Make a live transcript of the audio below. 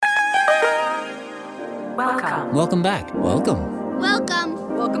Welcome. Welcome back. Welcome.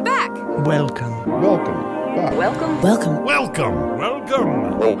 Welcome. Welcome back. Welcome. Welcome back. Welcome. Welcome.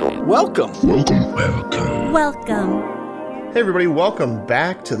 Welcome. Welcome. Welcome. Welcome. Hey everybody, welcome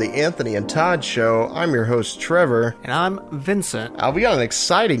back to the Anthony and Todd Show. I'm your host Trevor. And I'm Vincent. We got an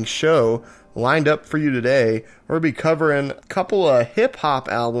exciting show lined up for you today. We're going to be covering a couple of hip-hop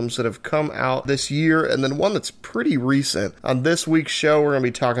albums that have come out this year, and then one that's pretty recent. On this week's show, we're going to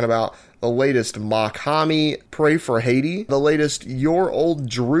be talking about the latest Mach-Hommy, Pray For Haiti, the latest Your Old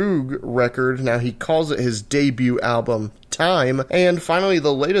Droog record, now he calls it his debut album, Time, and finally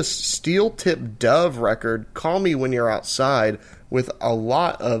the latest Steel Tip Dove record, Call Me When You're Outside, with a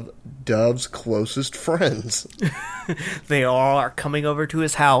lot of Dove's closest friends. They all are coming over to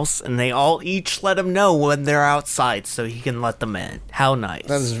his house, and they all each let him know when they're outside so he can let them in. How nice.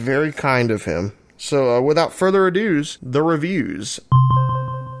 That is very kind of him. So without further ado, the reviews.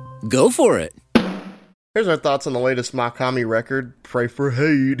 Go for it. Here's our thoughts on the latest Mach-Hommy record, Pray For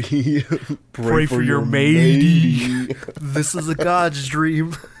Haiti. Pray for your matey. This is a God's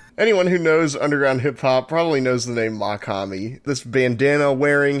dream. Anyone who knows underground hip-hop probably knows the name Mach-Hommy. This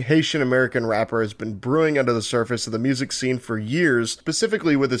bandana-wearing Haitian-American rapper has been brewing under the surface of the music scene for years,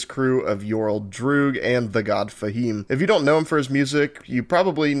 specifically with his crew of Your Old Droog and The God Fahim. If you don't know him for his music, you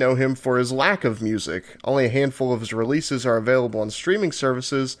probably know him for his lack of music. Only a handful of his releases are available on streaming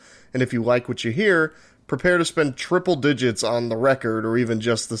services, and if you like what you hear, prepare to spend triple digits on the record or even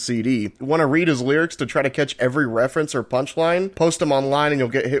just the CD. Want to read his lyrics to try to catch every reference or punchline? Post them online and you'll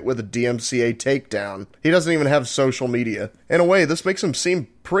get hit with a DMCA takedown. He doesn't even have social media. In a way, this makes him seem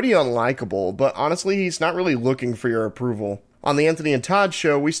pretty unlikable, but honestly, he's not really looking for your approval. On the Anthony and Todd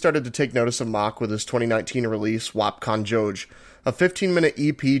Show, we started to take notice of Mach with his 2019 release, Wap Con Joj, a 15-minute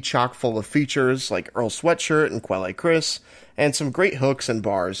EP chock full of features like Earl Sweatshirt and Quelle Chris, and some great hooks and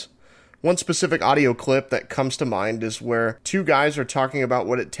bars. One specific audio clip that comes to mind is where two guys are talking about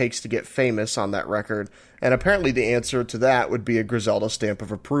what it takes to get famous on that record, and apparently the answer to that would be a Griselda stamp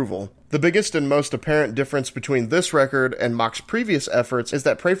of approval. The biggest and most apparent difference between this record and Mach's previous efforts is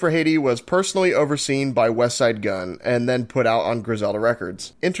that Pray For Haiti was personally overseen by Westside Gunn and then put out on Griselda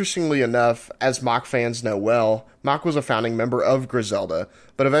Records. Interestingly enough, as Mach fans know well, Mach was a founding member of Griselda,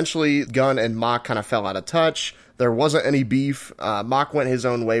 but eventually Gunn and Mach kind of fell out of touch. There wasn't any beef. Mach went his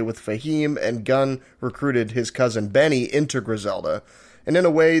own way with Fahim, and Gunn recruited his cousin Benny into Griselda. And in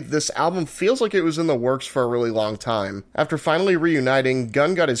a way, this album feels like it was in the works for a really long time. After finally reuniting,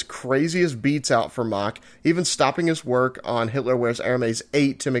 Gunn got his craziest beats out for Mach, even stopping his work on Hitler Wears Hermes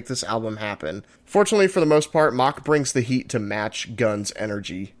 8 to make this album happen. Fortunately, for the most part, Mach brings the heat to match Gunn's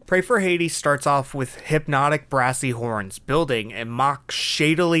energy. Pray For Haiti starts off with hypnotic brassy horns building and Mach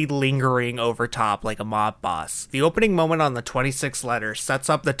shadily lingering over top like a mob boss. The opening moment on the 26th letter sets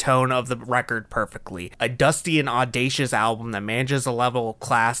up the tone of the record perfectly. A dusty and audacious album that manages a level of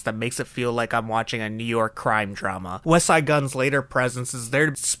class that makes it feel like I'm watching a New York crime drama. Westside Gunn's later presence is their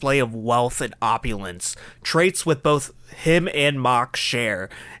display of wealth and opulence, traits with both him and Mach share,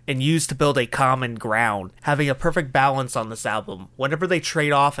 and used to build a common ground, having a perfect balance on this album. Whenever they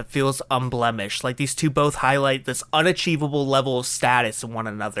trade off, it feels unblemished, like these two both highlight this unachievable level of status in one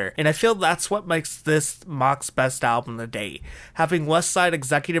another, and I feel that's what makes this Mach's best album to date. Having Westside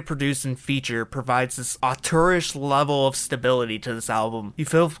executive produce and feature provides this auteurish level of stability to this album. You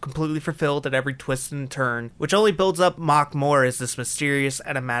feel completely fulfilled at every twist and turn, which only builds up Mach more as this mysterious,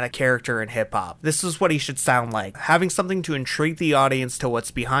 enigmatic character in hip-hop. This is what he should sound like, having something to intrigue the audience to what's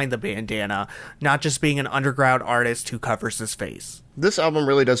behind the bandana, not just being an underground artist who covers his face. This album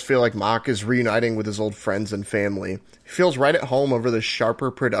really does feel like Mach is reuniting with his old friends and family. He feels right at home over the sharper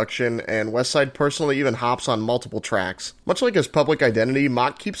production, and Westside personally even hops on multiple tracks. Much like his public identity,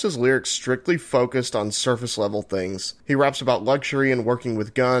 Mach keeps his lyrics strictly focused on surface-level things. He raps about luxury and working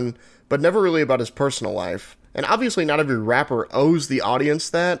with Gunn, but never really about his personal life. And obviously not every rapper owes the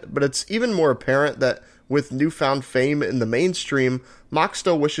audience that, but it's even more apparent that with newfound fame in the mainstream, Mach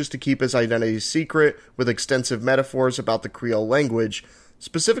still wishes to keep his identity secret with extensive metaphors about the Creole language,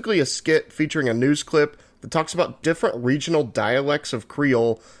 specifically a skit featuring a news clip that talks about different regional dialects of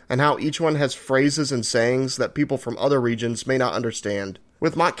Creole and how each one has phrases and sayings that people from other regions may not understand.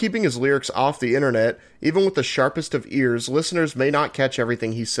 With Mach keeping his lyrics off the internet, even with the sharpest of ears, listeners may not catch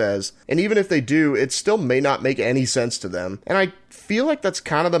everything he says, and even if they do, it still may not make any sense to them. And I feel like that's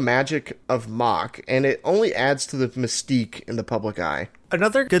kind of the magic of Mach, and it only adds to the mystique in the public eye.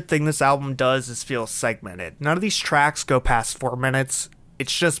 Another good thing this album does is feel segmented. None of these tracks go past 4 minutes.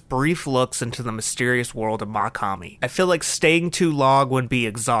 It's just brief looks into the mysterious world of Mach-Hommy. I feel like staying too long would be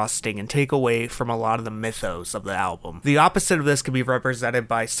exhausting and take away from a lot of the mythos of the album. The opposite of this can be represented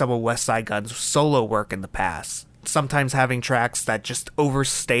by some of West Side Gun's solo work in the past. Sometimes having tracks that just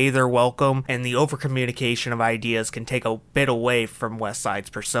overstay their welcome, and the overcommunication of ideas can take a bit away from West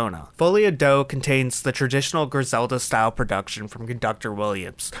Side's persona. Folie à Dos contains the traditional Griselda style production from Conductor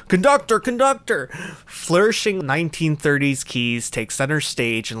Williams. Conductor! Flourishing 1930s keys take center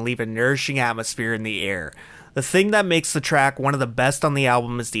stage and leave a nourishing atmosphere in the air. The thing that makes the track one of the best on the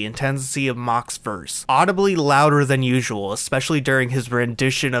album is the intensity of Mach's verse, audibly louder than usual, especially during his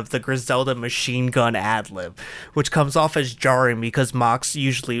rendition of the Griselda machine gun ad-lib, which comes off as jarring because Mach's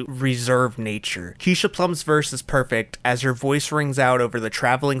usually reserved nature. Keisha Plum's verse is perfect as her voice rings out over the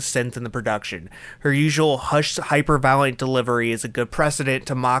traveling synth in the production. Her usual hushed, hyper-violent delivery is a good precedent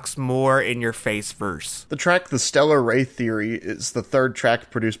to Mach's more in-your-face verse. The track The Stellar Ray Theory is the third track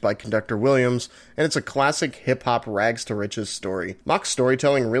produced by Conductor Williams, and it's a classic hip-hop rags to riches story. Mach's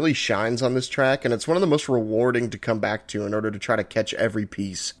storytelling really shines on this track, and it's one of the most rewarding to come back to in order to try to catch every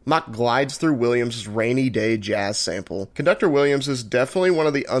piece. Mach glides through Williams' rainy day jazz sample. Conductor Williams is definitely one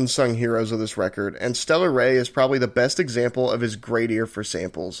of the unsung heroes of this record, and Stellar Ray is probably the best example of his great ear for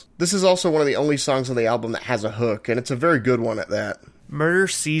samples. This is also one of the only songs on the album that has a hook, and it's a very good one at that. Murder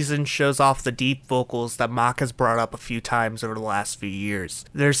Season shows off the deep vocals that Mach has brought up a few times over the last few years.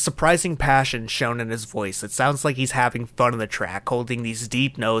 There's surprising passion shown in his voice. It sounds like he's having fun on the track, holding these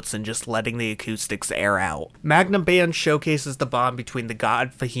deep notes and just letting the acoustics air out. Magnum Band showcases the bond between the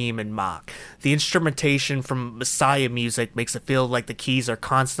god Fahim and Mach. The instrumentation from Messiah music makes it feel like the keys are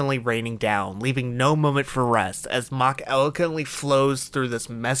constantly raining down, leaving no moment for rest, as Mach eloquently flows through this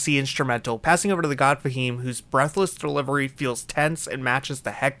messy instrumental, passing over to the god Fahim, whose breathless delivery feels tense and matches the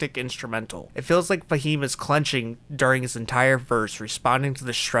hectic instrumental. It feels like Fahim is clenching during his entire verse, responding to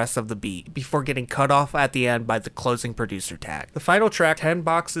the stress of the beat, before getting cut off at the end by the closing producer tag. The final track, 10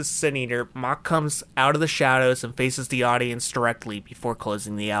 Boxes Sin Eater, Mach comes out of the shadows and faces the audience directly before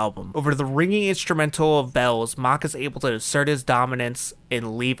closing the album. Over the ringing instrumental of bells, Mach is able to assert his dominance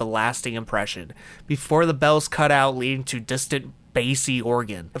and leave a lasting impression, before the bells cut out, leading to distant bassy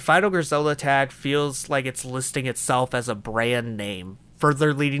organ. The final Griselda tag feels like it's listing itself as a brand name,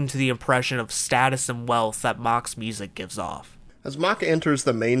 further leading to the impression of status and wealth that Mach's music gives off. As Mach enters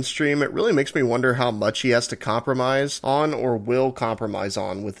the mainstream, it really makes me wonder how much he has to compromise on or will compromise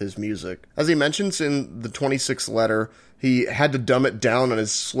on with his music. As he mentions in the 26th letter, he had to dumb it down on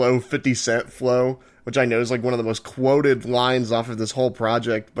his slow 50-cent flow, which I know is like one of the most quoted lines off of this whole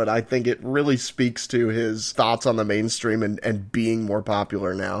project, but I think it really speaks to his thoughts on the mainstream and being more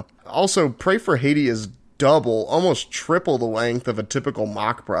popular now. Also, Pray For Haiti is double, almost triple the length of a typical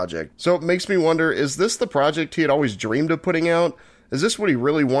Mach project. So it makes me wonder, is this the project he had always dreamed of putting out? Is this what he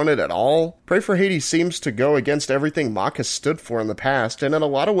really wanted at all? Pray For Haiti seems to go against everything Mach has stood for in the past, and in a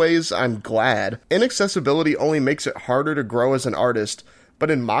lot of ways, I'm glad. Inaccessibility only makes it harder to grow as an artist, but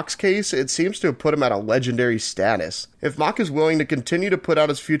in Mach's case, it seems to have put him at a legendary status. If Mach is willing to continue to put out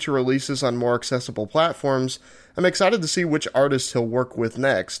his future releases on more accessible platforms, I'm excited to see which artists he'll work with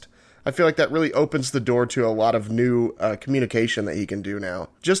next. I feel like that really opens the door to a lot of new communication that he can do now.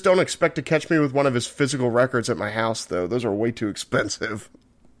 Just don't expect to catch me with one of his physical records at my house, though. Those are way too expensive.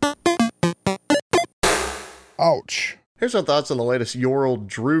 Ouch. Here's our thoughts on the latest Old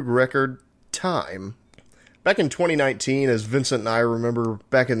Droog record, Time. Back in 2019, as Vincent and I remember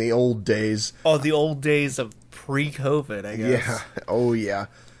back in the old days. Oh, the old days of pre-COVID, I guess. Yeah, oh yeah.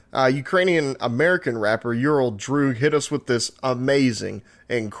 Ukrainian-American rapper Old Droog hit us with this amazing,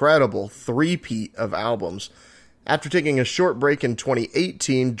 incredible three-peat of albums. After taking a short break in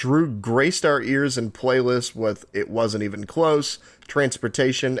 2018, Droog graced our ears and playlists with It Wasn't Even Close,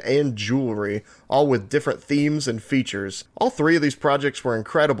 Transportation, and Jewelry, all with different themes and features. All three of these projects were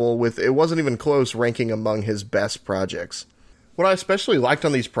incredible, with It Wasn't Even Close ranking among his best projects. What I especially liked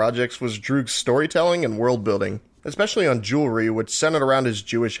on these projects was Droog's storytelling and world building, especially on Jewelry, which centered around his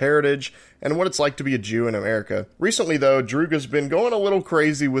Jewish heritage and what it's like to be a Jew in America. Recently, though, Droog has been going a little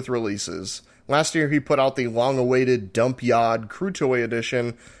crazy with releases. Last year, he put out the long-awaited Dump Yad Crew Toy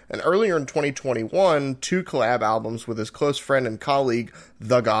Edition, and earlier in 2021, 2 collab albums with his close friend and colleague,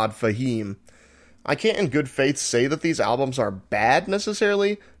 the God Fahim. I can't in good faith say that these albums are bad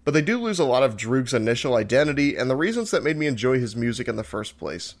necessarily, but they do lose a lot of Droog's initial identity and the reasons that made me enjoy his music in the first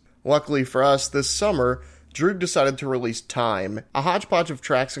place. Luckily for us, this summer, Droog decided to release Time, a hodgepodge of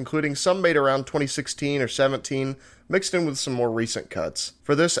tracks including some made around 2016 or 17, mixed in with some more recent cuts.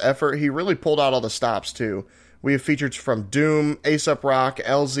 For this effort, he really pulled out all the stops too, We have features from Doom, A$AP Rock,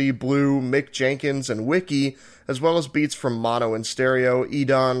 LZ, Blue, Mick Jenkins, and Wiki, as well as beats from Mono and Stereo,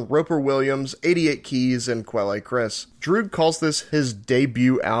 Edon, Roper Williams, 88 Keys, and Quelle Chris. Droog calls this his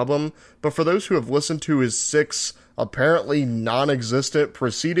debut album, but for those who have listened to his 6 apparently non-existent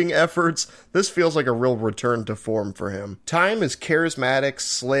preceding efforts, this feels like a real return to form for him. Time is charismatic,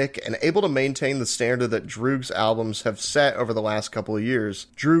 slick, and able to maintain the standard that Droog's albums have set over the last couple of years.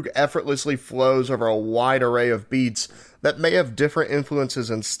 Droog effortlessly flows over a wide array of beats that may have different influences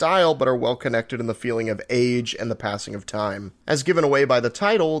in style, but are well connected in the feeling of age and the passing of time. As given away by the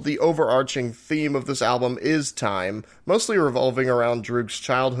title, the overarching theme of this album is time, mostly revolving around Droog's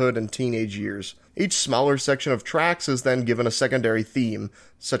childhood and teenage years. Each smaller section of tracks is then given a secondary theme,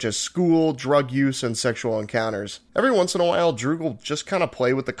 such as school, drug use, and sexual encounters. Every once in a while, Droog will just kind of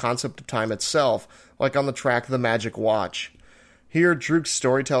play with the concept of time itself, like on the track The Magic Watch. Here, Droog's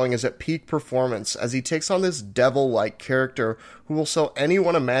storytelling is at peak performance as he takes on this devil-like character who will sell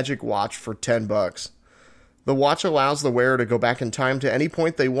anyone a magic watch for $10. The watch allows the wearer to go back in time to any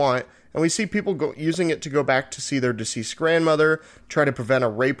point they want, and we see people using it to go back to see their deceased grandmother, try to prevent a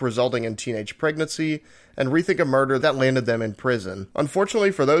rape resulting in teenage pregnancy, and rethink a murder that landed them in prison.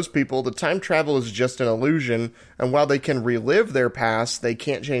 Unfortunately for those people, the time travel is just an illusion, and while they can relive their past, they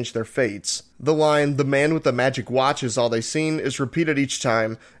can't change their fates. The line, "The man with the magic watch is all they seen," is repeated each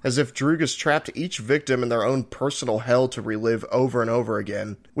time, as if Droog has trapped each victim in their own personal hell to relive over and over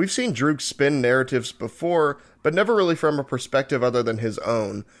again. We've seen Droog spin narratives before, but never really from a perspective other than his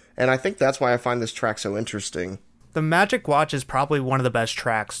own, and I think that's why I find this track so interesting. The Magic Watch is probably one of the best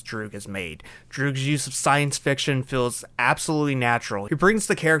tracks Droog has made. Droog's use of science fiction feels absolutely natural. He brings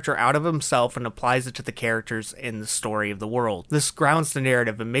the character out of himself and applies it to the characters in the story of the world. This grounds the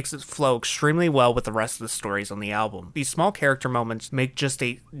narrative and makes it flow extremely well with the rest of the stories on the album. These small character moments make just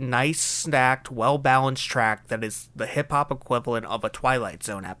a nice, stacked, well-balanced track that is the hip-hop equivalent of a Twilight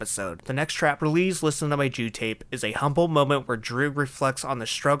Zone episode. The next track, Please Listen to My Jew Tape, is a humble moment where Droog reflects on the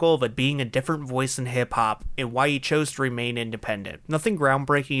struggle of being a different voice in hip-hop and why he chose to remain independent. Nothing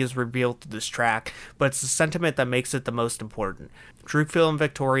groundbreaking is revealed through this track, but it's the sentiment that makes it the most important. Droog feeling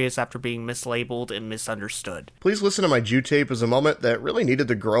victorious after being mislabeled and misunderstood. Please Listen to My Jew Tape is a moment that really needed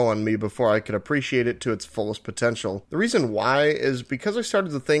to grow on me before I could appreciate it to its fullest potential. The reason why is because I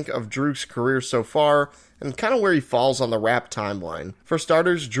started to think of Droog's career so far and kind of where he falls on the rap timeline. For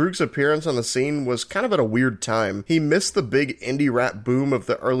starters, Droog's appearance on the scene was kind of at a weird time. He missed the big indie rap boom of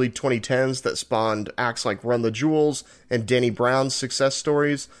the early 2010s that spawned acts like Run the Jewels and Danny Brown's success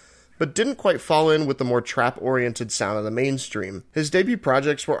stories, but didn't quite fall in with the more trap-oriented sound of the mainstream. His debut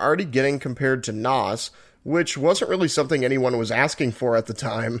projects were already getting compared to Nas, which wasn't really something anyone was asking for at the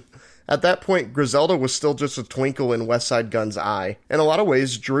time. At that point, Griselda was still just a twinkle in Westside Gunn's eye. In a lot of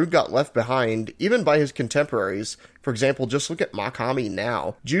ways, Droog got left behind, even by his contemporaries. For example, just look at Mach-Hommy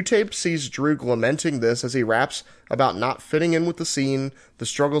now. Jew Tape sees Droog lamenting this as he raps about not fitting in with the scene, the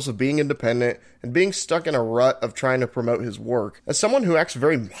struggles of being independent, and being stuck in a rut of trying to promote his work. As someone who acts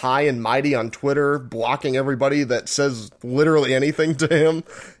very high and mighty on Twitter, blocking everybody that says literally anything to him,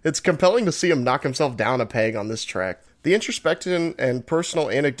 it's compelling to see him knock himself down a peg on this track. The introspection and personal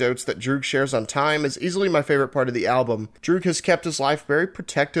anecdotes that Droog shares on Time is easily my favorite part of the album. Droog has kept his life very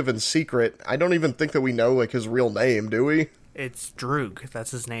protective and secret. I don't even think that we know his real name, do we? It's Droog, that's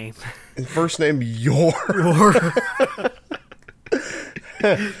his name. And first name Yor.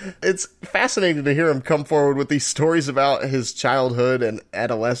 It's fascinating to hear him come forward with these stories about his childhood and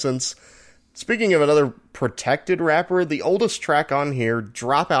adolescence. Speaking of another protected rapper, the oldest track on here,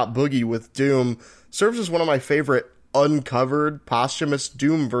 Dropout Boogie with Doom, serves as one of my favorite uncovered posthumous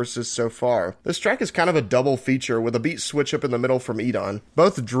Doom verses so far. This track is kind of a double feature with a beat switch up in the middle from Edon.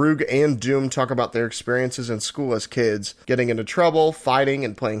 Both Droog and Doom talk about their experiences in school as kids, getting into trouble, fighting,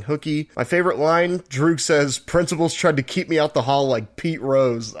 and playing hooky. My favorite line, Droog says, "Principals tried to keep me out the hall like Pete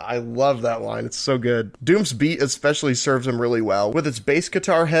Rose." I love that line, it's so good. Doom's beat especially serves him really well, with its bass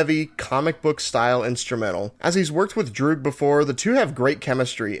guitar heavy, comic book style instrumental. As he's worked with Droog before, the two have great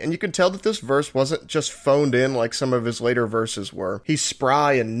chemistry, and you can tell that this verse wasn't just phoned in like some of his later verses were. He's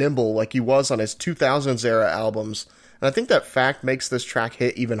spry and nimble like he was on his 2000s era albums, and I think that fact makes this track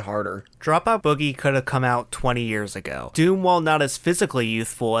hit even harder. Dropout Boogie could have come out 20 years ago. Doom, while not as physically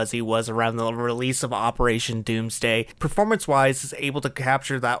youthful as he was around the release of Operation Doomsday, performance-wise is able to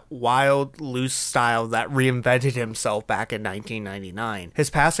capture that wild, loose style that reinvented himself back in 1999.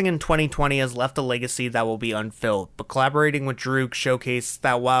 His passing in 2020 has left a legacy that will be unfilled, but collaborating with Droog showcased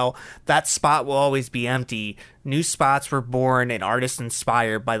that while that spot will always be empty, new spots were born and artists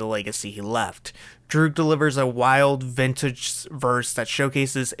inspired by the legacy he left. Droog delivers a wild vintage verse that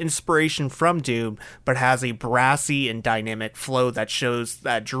showcases inspiration from Doom, but has a brassy and dynamic flow that shows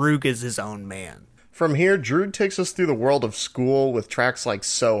that Droog is his own man. From here, Droog takes us through the world of school with tracks like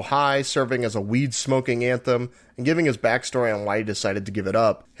So High serving as a weed-smoking anthem and giving his backstory on why he decided to give it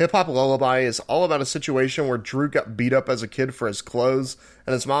up. Hip Hop Lullaby is all about a situation where Droog got beat up as a kid for his clothes,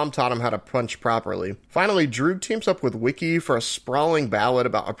 and his mom taught him how to punch properly. Finally, Droog teams up with Wiki for a sprawling ballad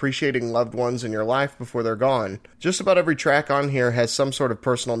about appreciating loved ones in your life before they're gone. Just about every track on here has some sort of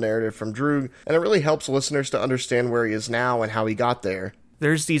personal narrative from Droog, and it really helps listeners to understand where he is now and how he got there.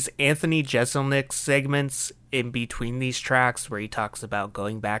 There's these Anthony Jeselnik segments in between these tracks where he talks about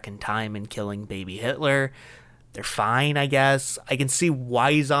going back in time and killing baby Hitler. They're fine, I guess. I can see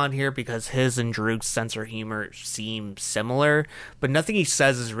why he's on here because his and Droog's sense of humor seem similar, but nothing he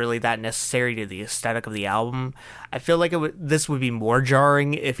says is really that necessary to the aesthetic of the album. I feel like this would be more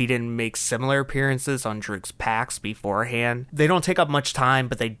jarring if he didn't make similar appearances on Droog's packs beforehand. They don't take up much time,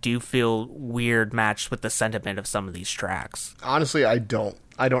 but they do feel weird matched with the sentiment of some of these tracks. Honestly, I don't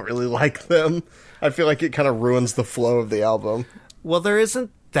really like them. I feel like it kind of ruins the flow of the album. Well, there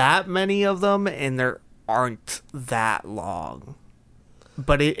isn't that many of them, and they're aren't that long,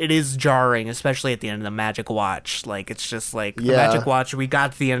 but it is jarring, especially at the end of the Magic Watch. Like, it's just like the Magic Watch, we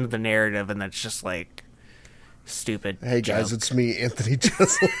got to the end of the narrative and it's just like stupid. Hey guys, joke. it's me, Anthony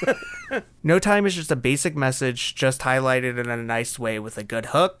Jeselnik. No Time is just a basic message, just highlighted in a nice way with a good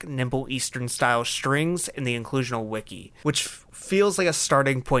hook, nimble Eastern style strings, and the inclusion of Wiki, which feels like a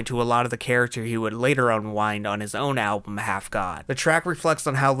starting point to a lot of the character he would later unwind on his own album, Half God. The track reflects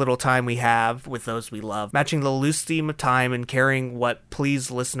on how little time we have with those we love, matching the loose theme of time and carrying what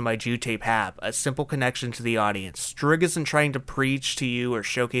Please Listen to My Jew Tape have, a simple connection to the audience. Droog isn't trying to preach to you or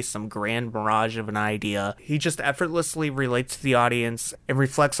showcase some grand mirage of an idea. He just effortlessly relates to the audience and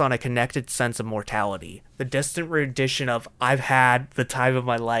reflects on a connected sense of mortality. The distant rendition of I've Had the Time of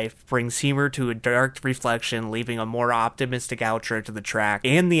My Life brings humor to a dark reflection, leaving a more optimistic outro to the track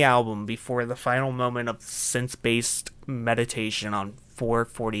and the album before the final moment of synth-based meditation on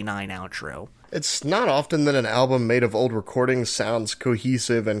 4:49 outro. It's not often that an album made of old recordings sounds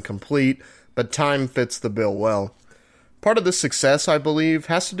cohesive and complete, but Time fits the bill well. Part of this success, I believe,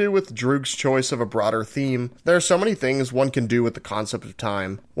 has to do with Droog's choice of a broader theme. There are so many things one can do with the concept of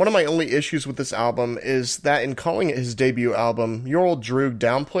time. One of my only issues with this album is that in calling it his debut album, Your Old Droog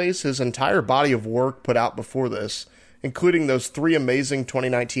downplays his entire body of work put out before this, including those 3 amazing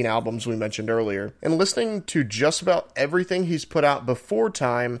 2019 albums we mentioned earlier. And listening to just about everything he's put out before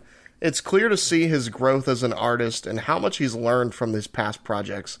Time, it's clear to see his growth as an artist and how much he's learned from his past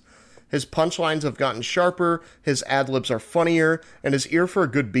projects. His punchlines have gotten sharper, his ad-libs are funnier, and his ear for a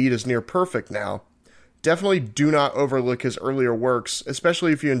good beat is near perfect now. Definitely do not overlook his earlier works,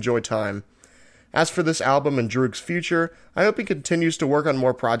 especially if you enjoy Time. As for this album and Droog's future, I hope he continues to work on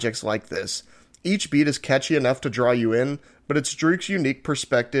more projects like this. Each beat is catchy enough to draw you in, but it's Droog's unique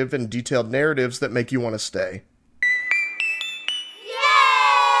perspective and detailed narratives that make you want to stay. Yay!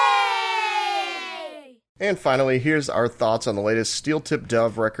 And finally, here's our thoughts on the latest Steel Tip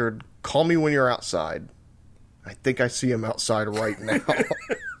Dove record, Call Me When You're Outside. I think I see him outside right now.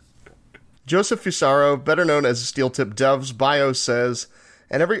 Joseph Fusaro, better known as Steel Tip Dove's bio says,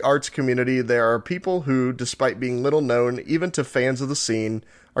 in every arts community there are people who, despite being little known even to fans of the scene,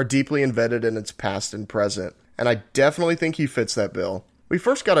 are deeply embedded in its past and present. And I definitely think he fits that bill. We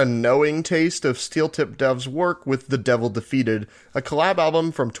first got a knowing taste of Steel Tip Dove's work with The Devil Defeated, a collab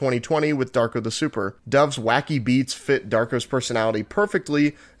album from 2020 with Darko the Super. Dove's wacky beats fit Darko's personality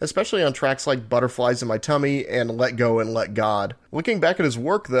perfectly, especially on tracks like Butterflies in My Tummy and Let Go and Let God. Looking back at his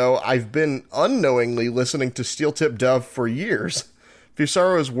work, though, I've been unknowingly listening to Steel Tip Dove for years.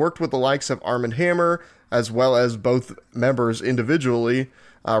 Fusaro has worked with the likes of Armand Hammer, as well as both members individually,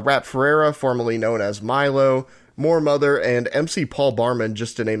 Rap Ferreira, formerly known as Milo, More Mother, and MC Paul Barman,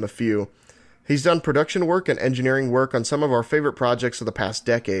 just to name a few. He's done production work and engineering work on some of our favorite projects of the past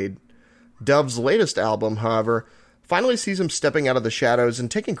decade. Dove's latest album, however, finally sees him stepping out of the shadows and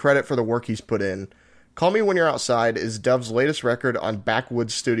taking credit for the work he's put in. Call Me When You're Outside is Dove's latest record on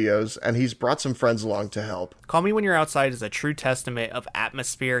Backwoods Studios, and he's brought some friends along to help. Call Me When You're Outside is a true testament of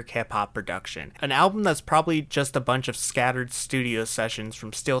atmospheric hip-hop production. An album that's probably just a bunch of scattered studio sessions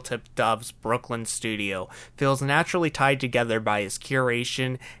from Steel Tip Dove's Brooklyn studio feels naturally tied together by his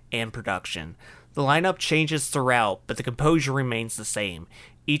curation and production. The lineup changes throughout, but the composure remains the same.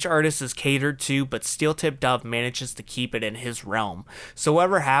 Each artist is catered to, but Steel Tip Dove manages to keep it in his realm. So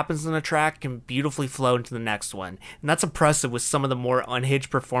whatever happens in a track can beautifully flow into the next one. And that's impressive with some of the more unhinged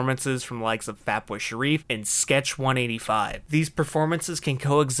performances from the likes of Fatboy Sharif and Sketch 185. These performances can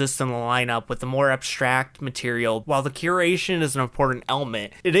coexist in the lineup with the more abstract material. While the curation is an important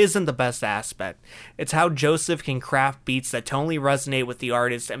element, it isn't the best aspect. It's how Joseph can craft beats that totally resonate with the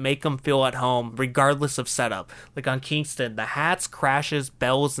artist and make them feel at home regardless of setup. Like on Kingston, the hats, crashes,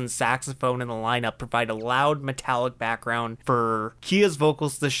 bells, and saxophone in the lineup provide a loud metallic background for Kia's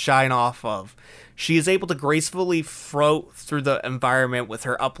vocals to shine off of. She is able to gracefully float through the environment with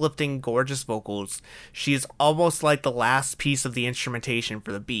her uplifting, gorgeous vocals. She is almost like the last piece of the instrumentation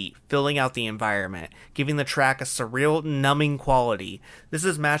for the beat, filling out the environment, giving the track a surreal, numbing quality. This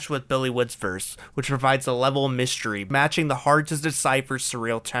is matched with Billy Wood's verse, which provides a level of mystery, matching the hard-to-decipher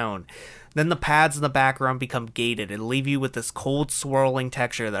surreal tone. Then the pads in the background become gated and leave you with this cold, swirling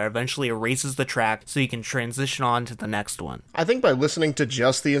texture that eventually erases the track so you can transition on to the next one. I think by listening to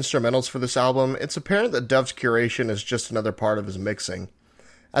just the instrumentals for this album, it's apparent that Dove's curation is just another part of his mixing.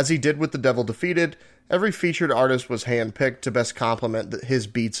 As he did with The Devil Defeated, every featured artist was handpicked to best complement his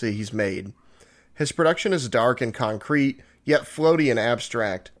beats that he's made. His production is dark and concrete, yet floaty and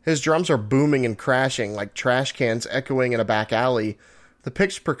abstract. His drums are booming and crashing like trash cans echoing in a back alley. The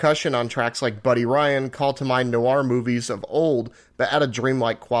pitched percussion on tracks like Buddy Ryan call to mind noir movies of old, but add a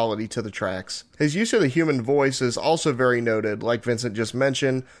dreamlike quality to the tracks. His use of the human voice is also very noted, like Vincent just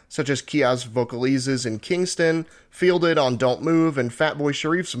mentioned, such as Kia's vocalises in Kingston, Fielded on Don't Move, and Fatboy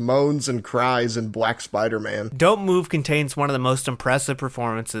Sharif's moans and cries in Black Spider-Man. Don't Move contains one of the most impressive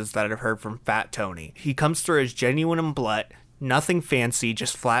performances that I've heard from Fat Tony. He comes through as genuine and blunt, nothing fancy,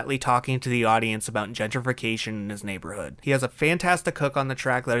 just flatly talking to the audience about gentrification in his neighborhood. He has a fantastic hook on the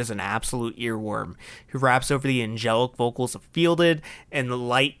track that is an absolute earworm. He raps over the angelic vocals of Fielded and the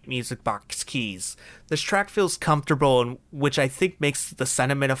light music box keys. This track feels comfortable, and which I think makes the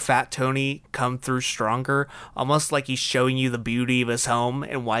sentiment of Fat Tony come through stronger, almost like he's showing you the beauty of his home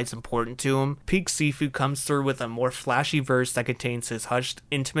and why it's important to him. Peak Seafood comes through with a more flashy verse that contains his hushed,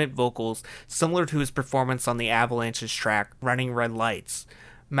 intimate vocals, similar to his performance on the Avalanche's track, Running Red Lights,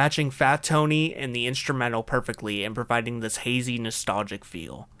 matching Fat Tony and the instrumental perfectly and providing this hazy, nostalgic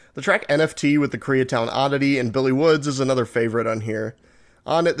feel. The track NFT with the Koreatown Oddity and Billy Woods is another favorite on here.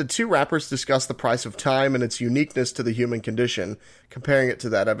 On it, the two rappers discuss the price of time and its uniqueness to the human condition, comparing it to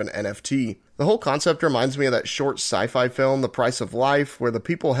that of an NFT. The whole concept reminds me of that short sci-fi film, The Price of Life, where the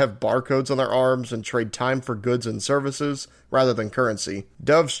people have barcodes on their arms and trade time for goods and services, rather than currency.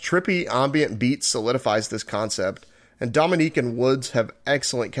 Dove's trippy, ambient beat solidifies this concept, and Dominique and Woods have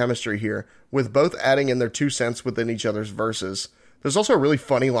excellent chemistry here, with both adding in their 2 cents within each other's verses. There's also a really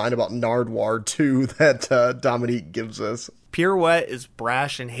funny line about Nardwuar, too, that Dominique gives us. Pirouette is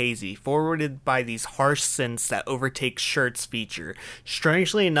brash and hazy, forwarded by these harsh synths that overtake Shirt's feature.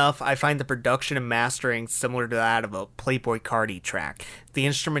 Strangely enough, I find the production and mastering similar to that of a Playboy Cardi track. The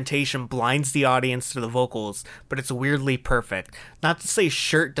instrumentation blinds the audience to the vocals, but it's weirdly perfect. Not to say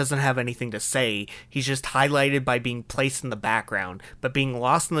Shirt doesn't have anything to say, he's just highlighted by being placed in the background, but being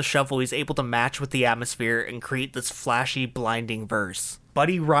lost in the shuffle, he's able to match with the atmosphere and create this flashy, blinding verse.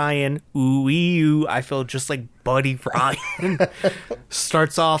 Buddy Ryan, ooh, I feel just like Buddy Ryan,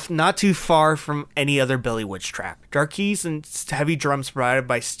 starts off not too far from any other Billy Woods track. Dark keys and heavy drums provided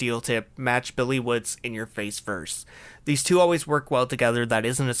by Steel Tip match Billy Woods' in-your-face verse. These two always work well together. That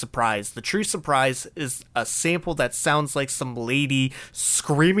isn't a surprise. The true surprise is a sample that sounds like some lady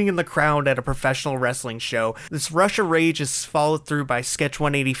screaming in the crowd at a professional wrestling show. This rush of rage is followed through by Sketch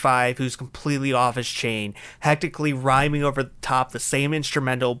 185, who's completely off his chain, hectically rhyming over the top the same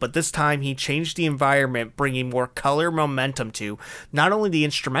instrumental, but this time he changed the environment, bringing more color momentum to not only the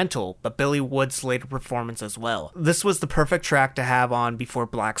instrumental, but Billy Woods' later performance as well. This was the perfect track to have on before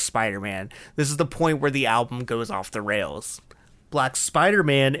Black Spider-Man. This is the point where the album goes off the rails. Black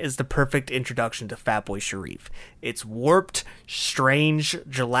Spider-Man is the perfect introduction to Fatboy Sharif. It's warped, strange,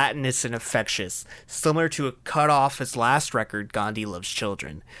 gelatinous, and infectious, similar to a cut off his last record, Gandhi Loves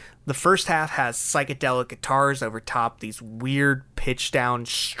Children. The first half has psychedelic guitars over top these weird pitch down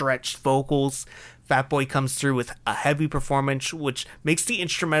stretched vocals. Fatboy comes through with a heavy performance, which makes the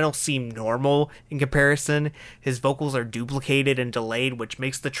instrumental seem normal in comparison. His vocals are duplicated and delayed, which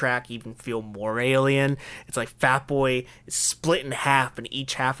makes the track even feel more alien. It's like Fatboy is split in half, and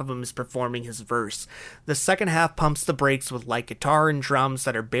each half of him is performing his verse. The second half pumps the brakes with light guitar and drums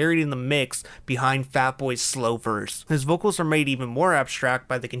that are buried in the mix behind Fatboy's slow verse. His vocals are made even more abstract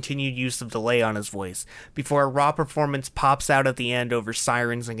by the continued use of delay on his voice, before a raw performance pops out at the end over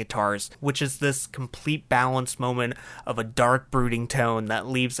sirens and guitars, which is this complete balanced moment of a dark, brooding tone that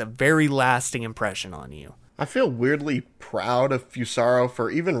leaves a very lasting impression on you. I feel weirdly proud of Fusaro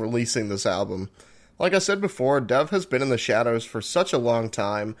for even releasing this album. Like I said before, Dev has been in the shadows for such a long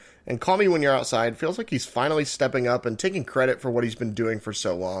time, and Call Me When You're Outside feels like he's finally stepping up and taking credit for what he's been doing for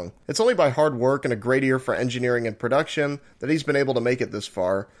so long. It's only by hard work and a great ear for engineering and production that he's been able to make it this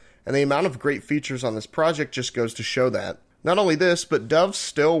far, and the amount of great features on this project just goes to show that. Not only this, but Dev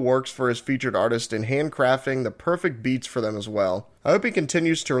still works for his featured artist in handcrafting the perfect beats for them as well. I hope he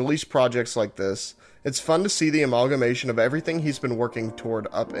continues to release projects like this. It's fun to see the amalgamation of everything he's been working toward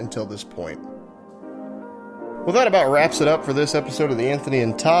up until this point. Well, that about wraps it up for this episode of the Anthony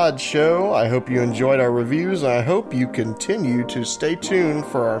and Todd Show. I hope you enjoyed our reviews, and I hope you continue to stay tuned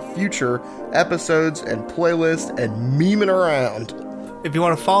for our future episodes and playlists and memeing around. If you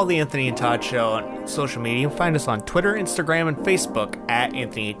want to follow the Anthony and Todd Show on social media, you can find us on Twitter, Instagram, and Facebook at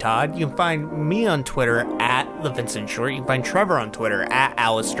Anthony and Todd. You can find me on Twitter at The Vincent Short. You can find Trevor on Twitter at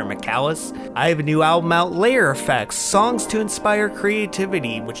Alistair McCallis. I have a new album out, Layer Effects, Songs to Inspire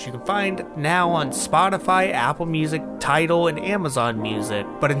Creativity, which you can find now on Spotify, Apple Music, Tidal, and Amazon Music.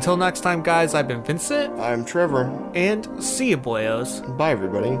 But until next time, guys, I've been Vincent. I'm Trevor. And see you, boyos. Bye,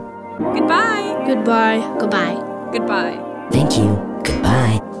 everybody. Goodbye. Goodbye. Goodbye. Goodbye. Thank you.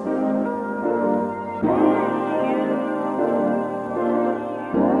 Goodbye.